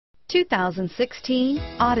2016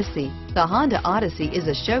 Odyssey. The Honda Odyssey is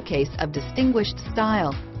a showcase of distinguished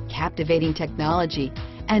style, captivating technology,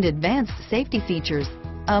 and advanced safety features.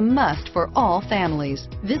 A must for all families.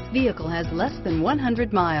 This vehicle has less than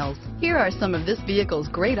 100 miles. Here are some of this vehicle's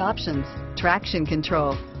great options: traction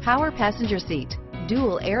control, power passenger seat,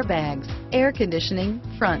 dual airbags, air conditioning,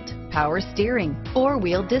 front, power steering,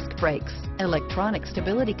 four-wheel disc brakes, electronic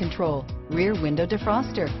stability control, rear window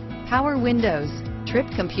defroster, power windows, trip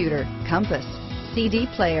computer, compass, CD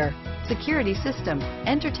player, security system,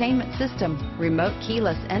 entertainment system, remote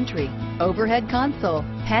keyless entry, overhead console,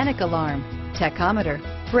 panic alarm, tachometer,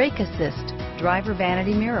 brake assist, driver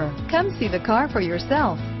vanity mirror. Come see the car for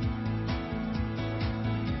yourself.